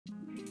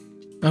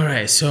All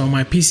right, so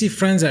my PC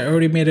friends, I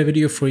already made a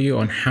video for you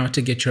on how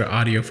to get your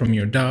audio from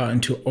your DAW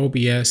into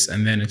OBS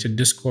and then into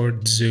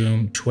Discord,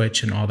 Zoom,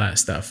 Twitch, and all that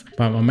stuff.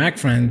 But my Mac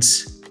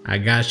friends, I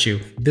got you.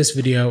 This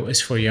video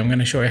is for you. I'm going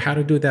to show you how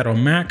to do that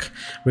on Mac,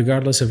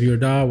 regardless of your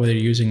DAW, whether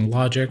you're using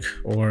Logic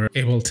or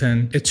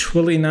Ableton. It's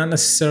really not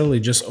necessarily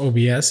just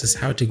OBS, it's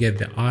how to get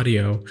the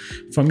audio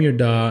from your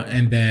DAW,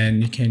 and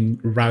then you can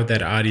route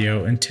that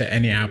audio into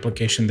any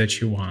application that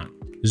you want.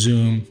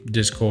 Zoom,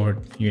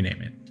 Discord, you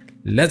name it.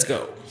 Let's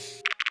go.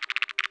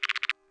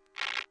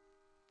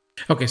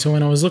 Okay, so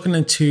when I was looking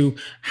into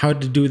how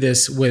to do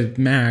this with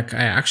Mac,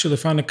 I actually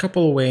found a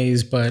couple of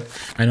ways, but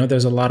I know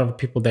there's a lot of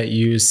people that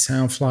use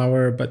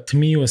Soundflower, but to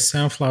me with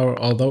Soundflower,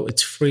 although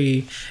it's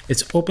free,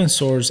 it's open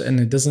source and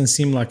it doesn't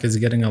seem like it's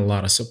getting a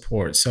lot of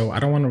support. So I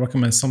don't want to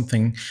recommend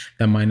something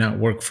that might not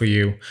work for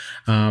you.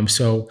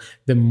 So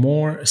the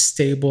more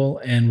stable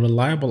and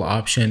reliable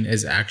option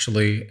is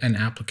actually an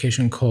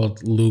application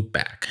called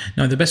Loopback.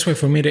 Now, the best way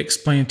for me to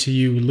explain to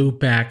you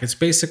Loopback, it's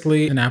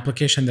basically an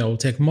application that will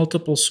take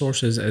multiple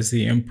sources as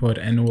the input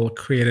and will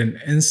create an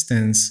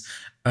instance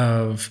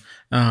of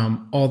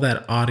all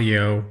that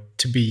audio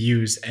to be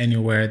used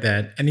anywhere,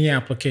 that any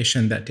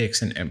application that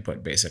takes an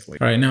input basically.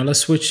 All right, now let's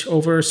switch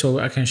over so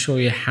I can show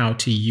you how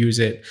to use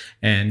it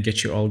and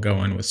get you all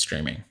going with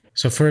streaming.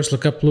 So first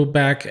look up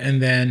Loopback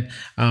and then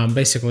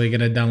basically you're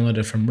gonna download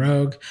it from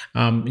Rogue.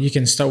 You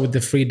can start with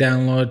the free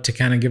download to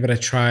kind of give it a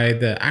try.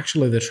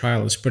 Actually the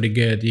trial is pretty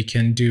good. You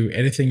can do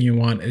anything you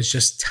want. It's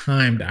just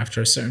timed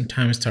after a certain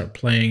time start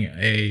playing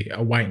a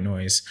white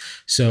noise.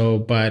 So,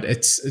 but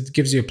it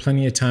gives you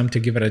plenty of time to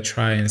give it a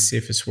try and see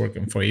if it's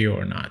working for you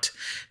or not.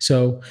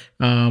 So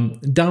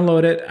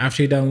download it.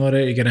 After you download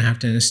it, you're gonna have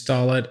to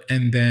install it.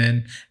 And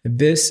then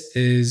this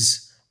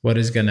is what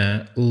is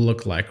gonna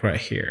look like right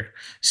here.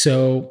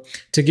 So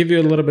to give you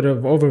a little bit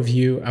of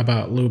overview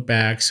about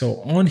Loopback,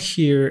 so on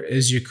here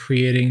is you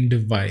creating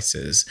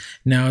devices.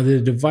 Now the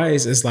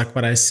device is like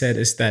what I said,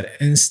 is that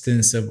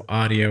instance of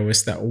audio.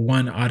 It's that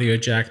one audio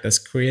jack that's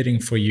creating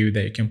for you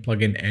that you can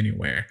plug in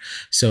anywhere.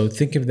 So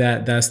think of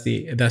that, that's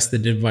the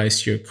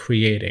device you're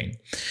creating.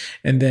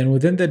 And then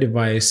within the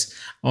device,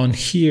 on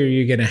here,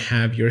 you're gonna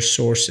have your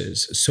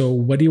sources. So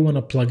what do you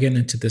wanna plug in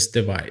into this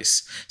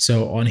device?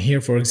 So on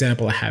here, for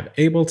example, I have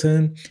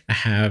Ableton, I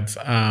have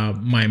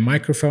my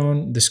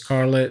microphone, the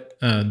Scarlett,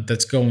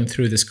 that's going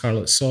through the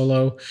Scarlett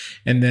Solo.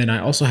 And then I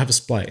also have a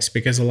splice,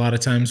 because a lot of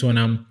times when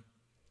I'm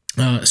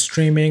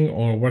streaming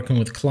or working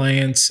with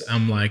clients,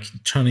 I'm like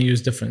trying to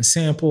use different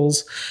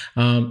samples.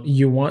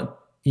 You want,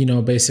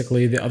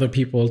 basically the other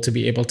people to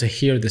be able to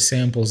hear the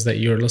samples that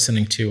you're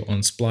listening to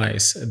on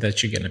Splice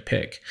that you're going to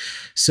pick.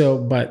 So,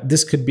 but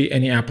this could be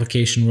any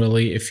application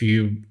really. If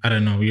I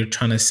don't know, you're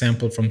trying to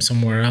sample from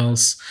somewhere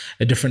else,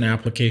 a different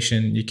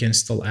application, you can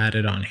still add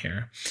it on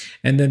here.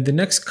 And then the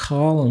next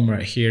column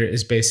right here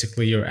is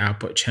basically your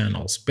output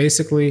channels.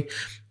 Basically,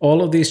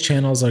 all of these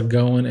channels are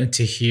going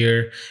into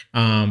here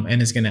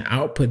and it's going to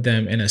output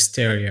them in a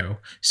stereo.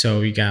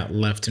 So you got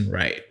left and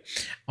right.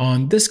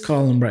 On this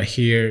column right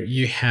here,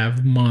 you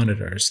have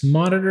monitors.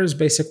 Monitors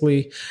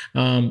basically,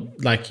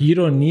 like you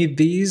don't need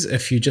these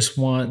if you just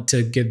want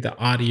to get the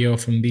audio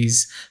from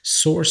these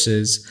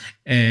sources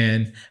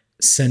and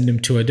send them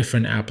to a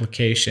different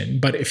application.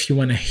 But if you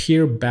want to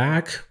hear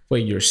back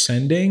what you're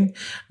sending,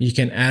 you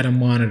can add a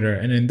monitor.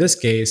 And in this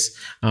case,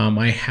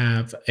 I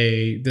have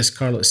the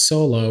Scarlett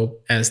Solo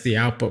as the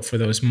output for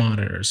those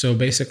monitors. So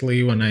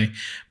basically when I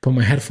put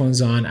my headphones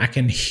on, I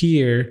can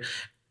hear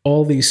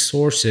all these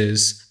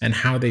sources and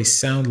how they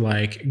sound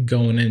like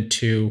going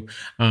into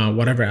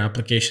whatever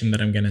application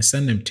that I'm going to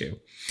send them to.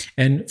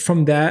 And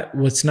from that,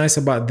 what's nice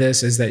about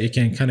this is that you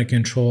can kind of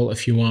control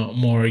if you want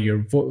more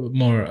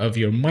of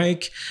your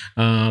mic.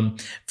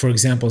 For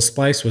example,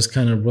 Splice was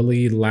kind of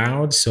really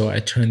loud, so I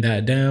turned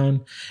that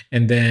down.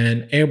 And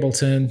then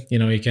Ableton,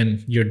 you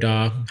can your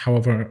DAW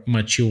however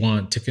much you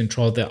want to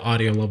control the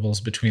audio levels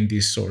between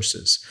these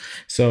sources.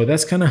 So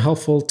that's kind of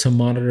helpful to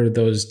monitor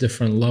those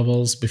different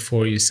levels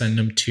before you send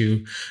them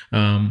to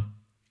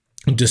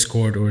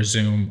Discord or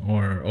Zoom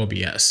or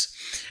OBS.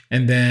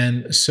 And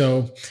then,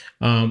 so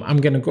I'm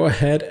going to go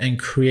ahead and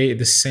create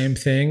the same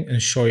thing and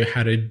show you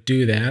how to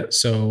do that.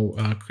 So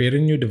create a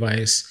new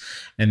device,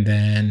 and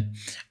then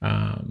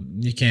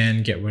you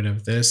can get rid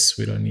of this.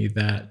 We don't need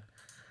that.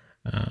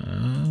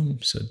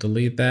 So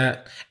delete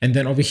that. And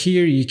then over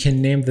here, you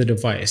can name the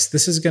device.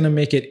 This is going to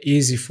make it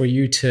easy for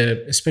you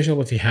to, especially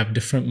if you have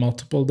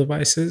multiple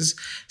devices,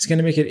 it's going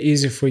to make it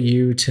easy for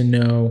you to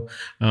know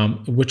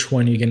which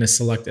one you're going to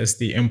select as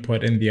the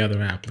input in the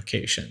other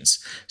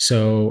applications.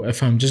 So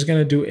if I'm just going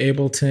to do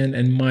Ableton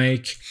and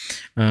mic,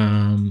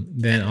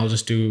 then I'll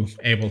just do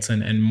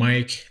Ableton and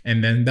mic.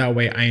 And then that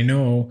way I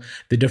know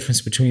the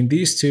difference between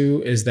these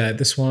two is that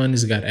this one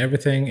has got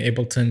everything,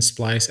 Ableton,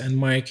 Splice, and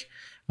mic.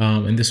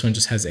 And this one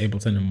just has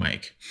Ableton and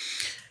mic.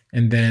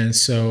 And then,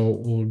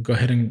 so we'll go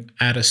ahead and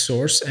add a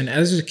source. And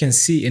as you can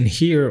see in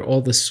here,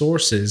 all the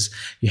sources,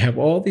 you have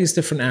all these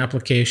different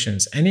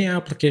applications. Any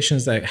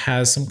applications that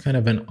has some kind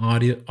of an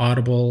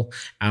audible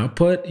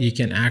output, you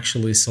can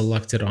actually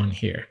select it on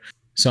here.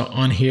 So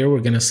on here, we're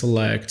going to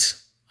select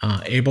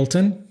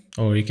Ableton,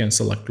 or you can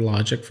select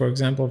Logic, for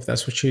example, if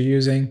that's what you're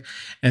using.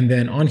 And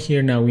then on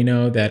here, now we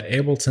know that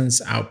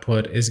Ableton's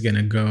output is going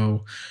to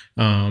go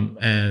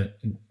and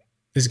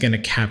is going to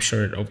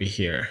capture it over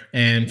here.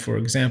 And for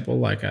example,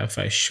 like if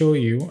I show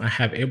you, I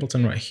have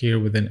Ableton right here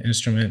with an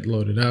instrument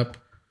loaded up,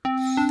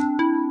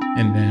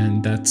 and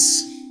then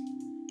that's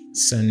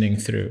sending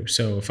through.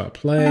 So if I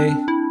play,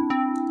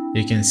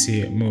 you can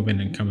see it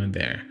moving and coming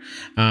there.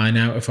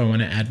 Now, if I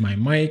want to add my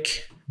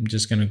mic, I'm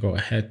just going to go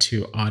ahead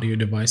to audio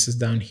devices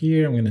down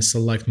here. I'm going to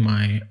select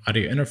my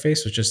audio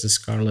interface, which is the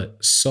Scarlett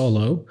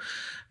Solo.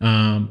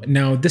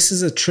 Now, this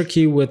is a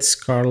tricky with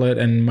Scarlett,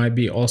 and might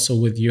be also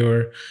with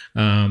your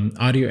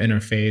audio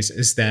interface,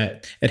 is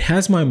that it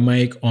has my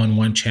mic on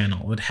one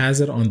channel. It has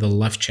it on the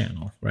left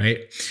channel, right?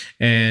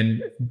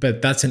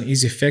 But that's an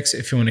easy fix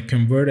if you want to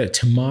convert it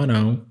to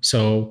mono,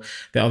 so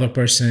the other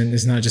person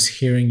is not just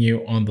hearing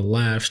you on the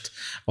left.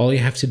 All you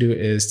have to do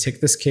is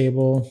take this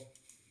cable.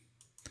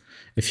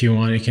 If you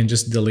want, you can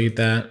just delete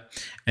that,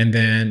 and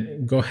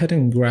then go ahead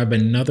and grab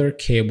another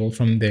cable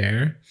from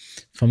there,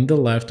 from the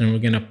left, and we're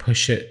going to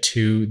push it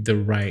to the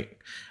right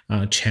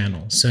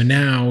channel. So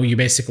now you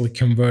basically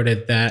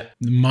converted that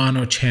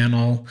mono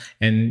channel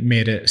and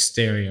made it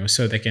stereo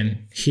so they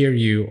can hear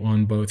you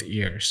on both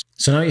ears.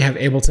 So now you have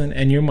Ableton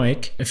and your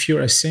mic. If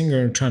you're a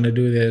singer trying to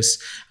do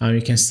this,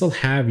 you can still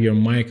have your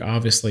mic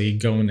obviously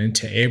going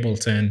into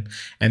Ableton,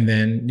 and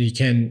then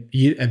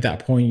at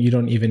that point, you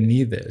don't even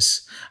need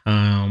this.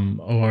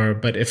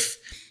 But if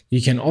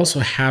you can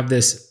also have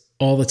this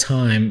all the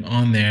time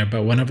on there,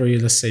 but whenever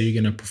let's say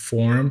you're going to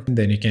perform,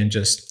 then you can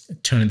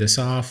just turn this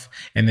off,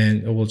 and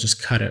then it will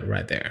just cut it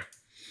right there.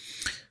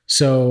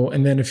 So,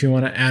 and then if you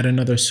want to add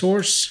another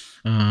source,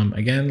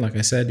 again, like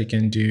I said, you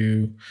can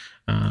do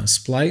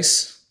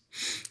splice,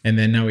 and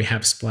then now we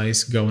have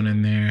splice going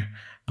in there.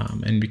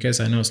 And because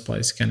I know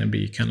splice is going to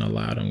be kind of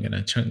loud, I'm going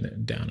to turn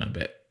it down a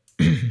bit.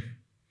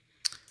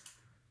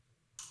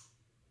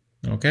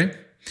 Okay.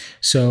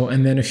 So,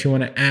 and then if you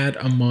want to add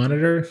a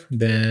monitor,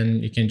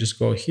 then you can just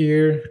go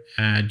here,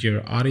 add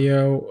your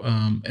audio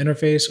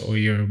interface or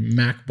your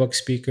MacBook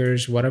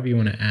speakers, whatever you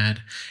want to add.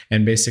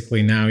 And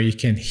basically now you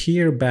can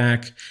hear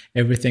back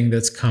everything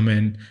that's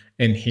coming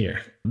in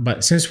here.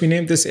 But since we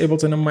named this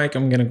Ableton and mic,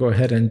 I'm going to go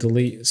ahead and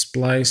delete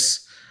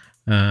splice.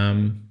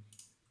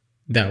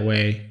 That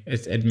way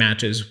it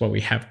matches what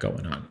we have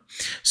going on.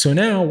 So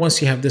now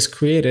once you have this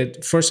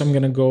created, first I'm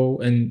going to go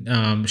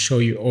and show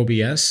you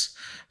OBS.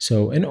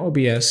 So in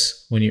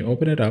OBS, when you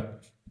open it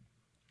up,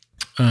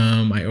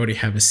 I already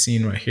have a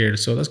scene right here.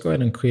 So let's go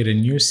ahead and create a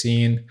new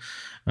scene.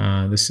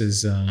 This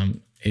is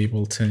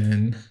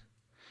Ableton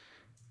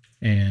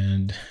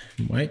and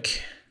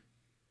mic.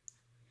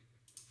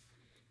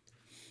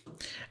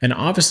 And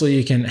obviously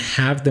you can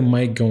have the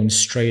mic going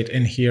straight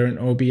in here in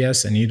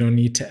OBS, and you don't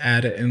need to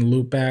add it in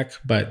loopback,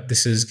 but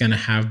this is going to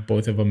have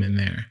both of them in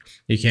there.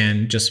 You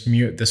can just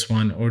mute this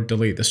one or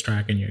delete this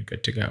track and you're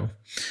good to go.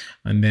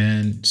 And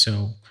then,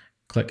 so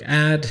click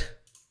add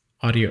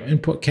audio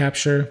input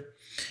capture.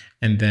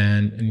 And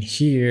then in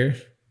here,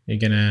 you're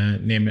going to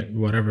name it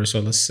whatever.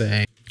 So let's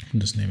say, I'll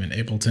just name it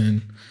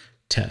Ableton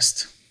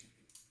test.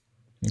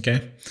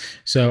 Okay,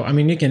 so I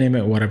mean, you can name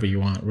it whatever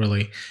you want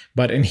really,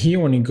 but in here,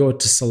 when you go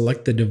to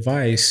select the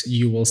device,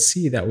 you will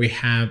see that we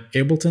have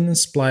Ableton and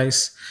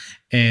Splice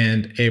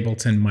and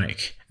Ableton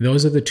mic.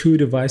 Those are the two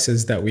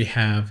devices that we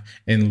have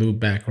in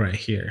loopback right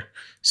here.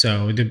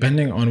 So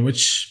depending on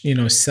which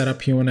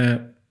setup you want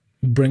to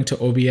bring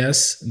to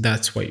OBS,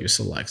 that's what you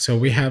select. So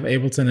we have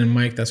Ableton and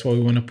mic, that's what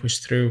we want to push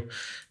through.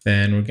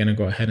 Then we're going to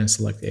go ahead and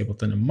select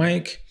Ableton and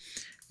mic.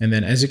 And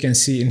then as you can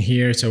see in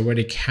here, it's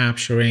already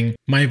capturing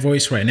my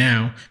voice right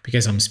now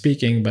because I'm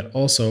speaking, but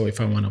also if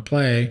I want to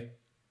play,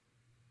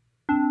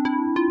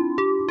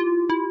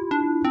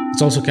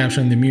 it's also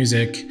capturing the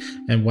music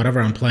and whatever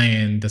I'm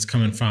playing that's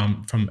coming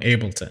from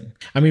Ableton.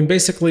 I mean,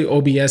 basically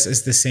OBS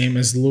is the same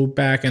as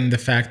loopback, and the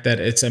fact that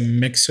it's a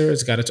mixer,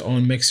 it's got its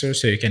own mixer,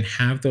 so you can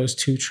have those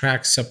two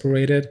tracks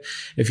separated.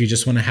 If you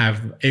just want to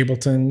have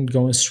Ableton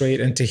going straight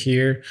into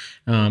here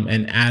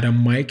and add a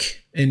mic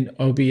in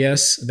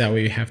OBS, that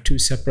way you have two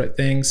separate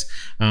things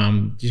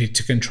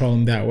to control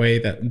them that way.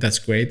 That's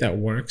great, that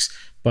works.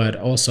 But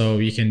also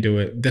you can do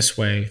it this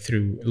way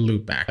through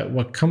loopback.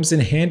 What comes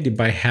in handy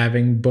by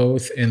having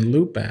both in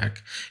loopback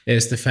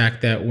is the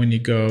fact that when you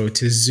go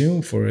to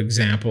Zoom, for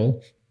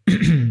example,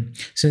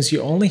 since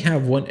you only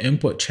have one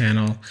input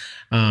channel,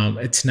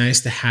 it's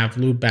nice to have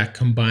loopback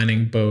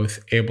combining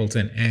both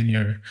Ableton and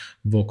your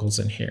vocals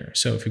in here.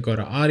 So if you go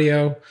to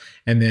audio,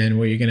 and then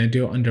what you're going to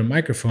do under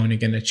microphone, you're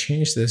going to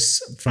change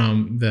this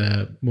from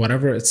the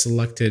whatever it's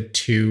selected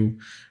to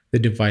the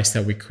device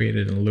that we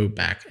created in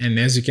loopback. And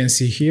as you can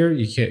see here,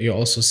 you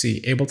also see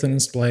Ableton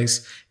and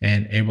Splice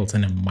and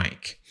Ableton and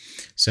mic.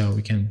 So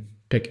we can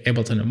pick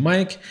Ableton and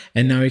mic,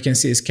 and now you can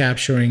see it's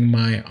capturing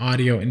my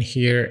audio in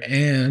here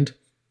and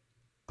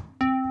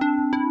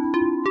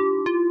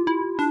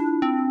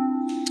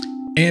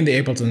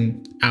the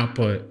Ableton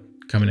output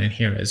coming in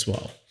here as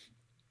well.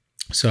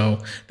 So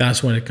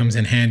that's when it comes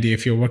in handy.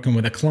 If you're working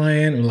with a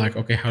client, and like,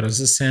 okay, how does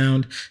this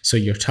sound? So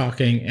you're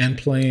talking and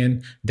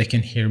playing, they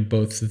can hear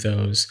both of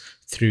those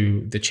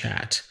through the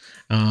chat.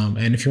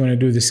 And if you want to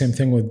do the same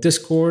thing with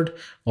Discord,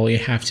 all you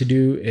have to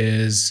do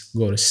is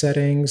go to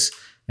settings,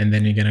 and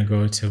then you're going to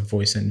go to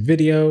voice and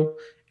video,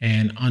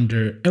 and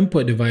under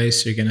input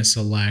device, you're going to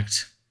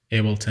select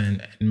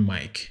Ableton and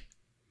mic.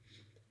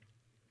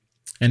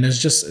 And it's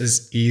just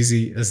as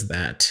easy as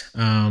that.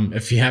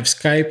 If you have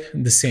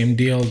Skype, the same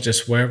deal,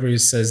 just wherever it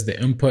says the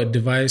input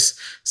device,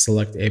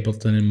 select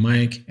Ableton and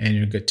mic, and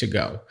you're good to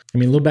go. I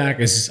mean,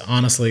 Loopback is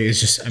honestly, is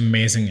just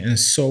amazing and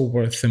so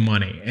worth the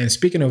money. And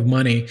speaking of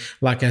money,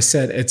 like I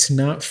said, it's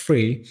not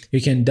free.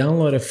 You can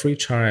download a free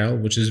trial,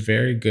 which is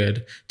very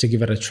good to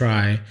give it a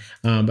try.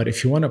 But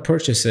if you want to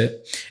purchase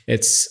it,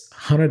 it's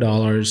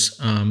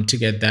 $100 to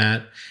get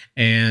that.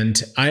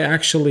 And I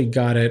actually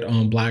got it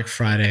on Black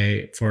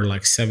Friday for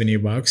like 70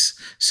 bucks.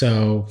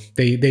 So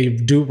they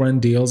do run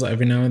deals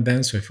every now and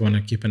then. So if you want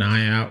to keep an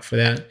eye out for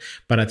that,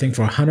 but I think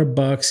for 100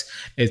 bucks,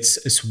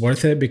 it's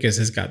worth it because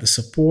it's got the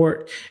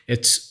support.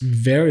 It's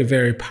very,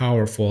 very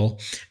powerful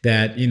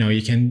that, you know,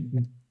 you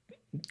can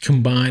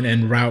combine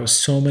and route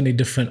so many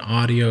different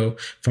audio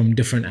from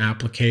different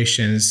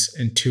applications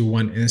into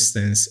one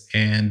instance.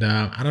 And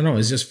I don't know,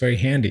 it's just very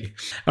handy.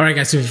 All right,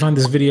 guys, if you found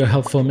this video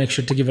helpful, make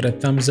sure to give it a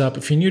thumbs up.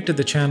 If you're new to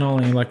the channel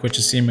and you like what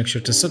you see, make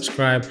sure to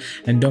subscribe,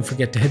 and don't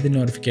forget to hit the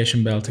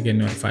notification bell to get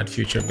notified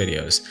future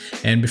videos.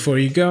 And before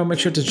you go, make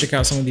sure to check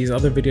out some of these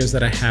other videos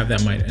that I have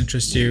that might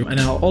interest you.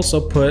 And I'll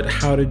also put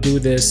how to do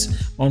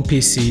this on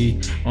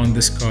PC on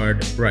this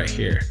card right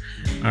here.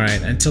 All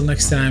right, until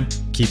next time,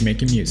 keep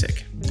making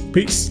music.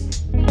 Peace.